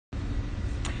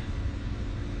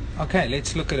Okay,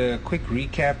 let's look at a quick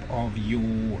recap of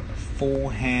your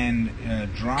forehand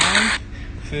drive.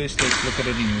 First, let's look at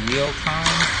it in real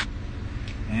time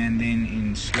and then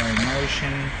in slow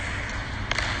motion.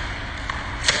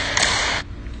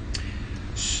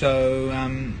 So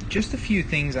just a few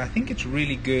things. I think it's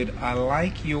really good. I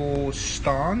like your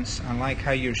stance. I like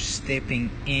how you're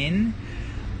stepping in.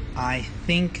 I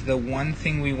think the one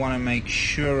thing we want to make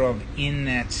sure of in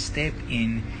that step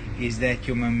in is that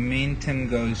your momentum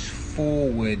goes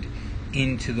forward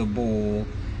into the ball,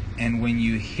 and when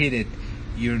you hit it,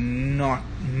 you're not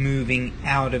moving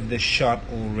out of the shot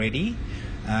already.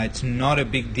 It's not a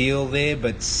big deal there,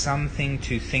 but something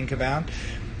to think about.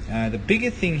 The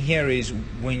bigger thing here is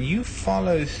when you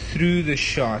follow through the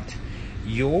shot,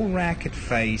 your racket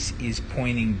face is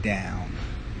pointing down.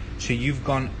 So you've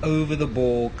gone over the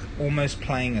ball, almost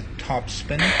playing a top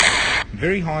spin.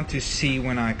 Very hard to see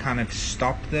when I kind of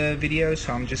stop the video,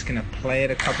 so I'm just going to play it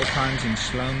a couple times in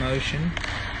slow motion.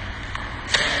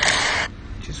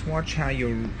 Just watch how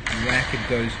your racket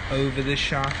goes over the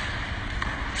shot.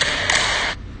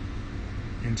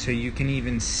 And so you can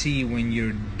even see when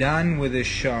you're done with a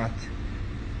shot,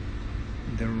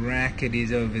 the racket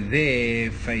is over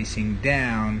there facing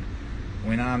down.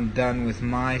 When I'm done with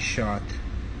my shot,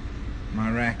 my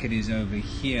racket is over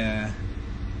here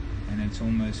and it's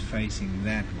almost facing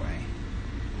that way.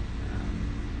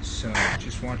 So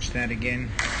just watch that again.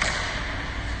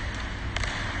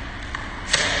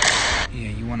 Yeah,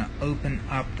 you want to open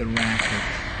up the racket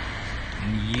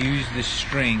and use the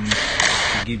strings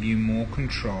to give you more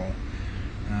control.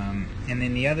 And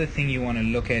then the other thing you want to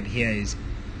look at here is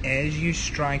as you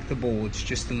strike the ball, it's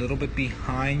just a little bit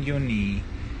behind your knee.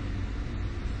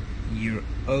 You're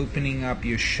opening up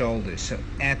your shoulders. So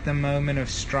at the moment of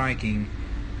striking,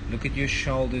 look at your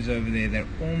shoulders over there. They're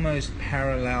almost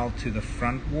parallel to the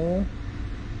front wall.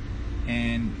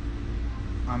 And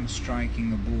I'm striking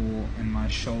the ball and my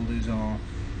shoulders are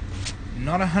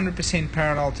not 100%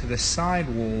 parallel to the side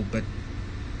wall, but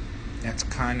that's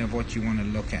kind of what you want to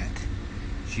look at.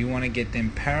 So you want to get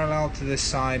them parallel to the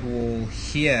side wall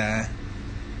here,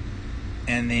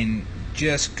 and then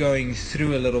just going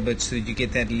through a little bit so that you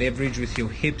get that leverage with your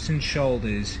hips and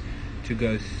shoulders to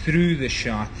go through the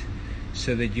shot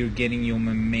so that you're getting your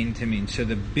momentum in. So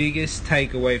the biggest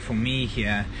takeaway for me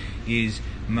here is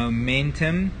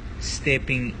momentum,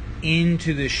 stepping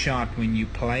into the shot when you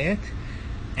play it,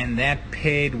 and that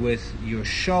paired with your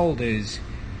shoulders,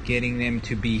 getting them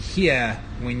to be here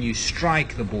when you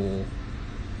strike the ball.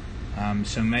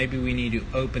 So maybe we need to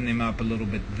open them up a little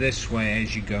bit this way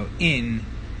as you go in.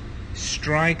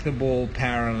 Strike the ball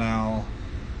parallel,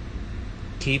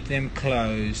 keep them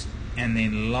closed, and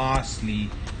then lastly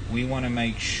we want to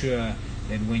make sure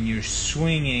that when you're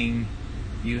swinging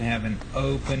you have an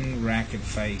open racket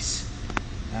face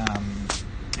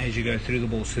as you go through the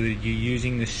ball, so that you're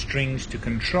using the strings to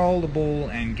control the ball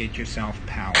and get yourself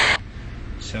power.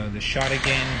 So the shot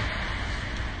again,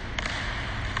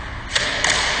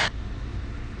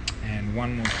 and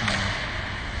one more time.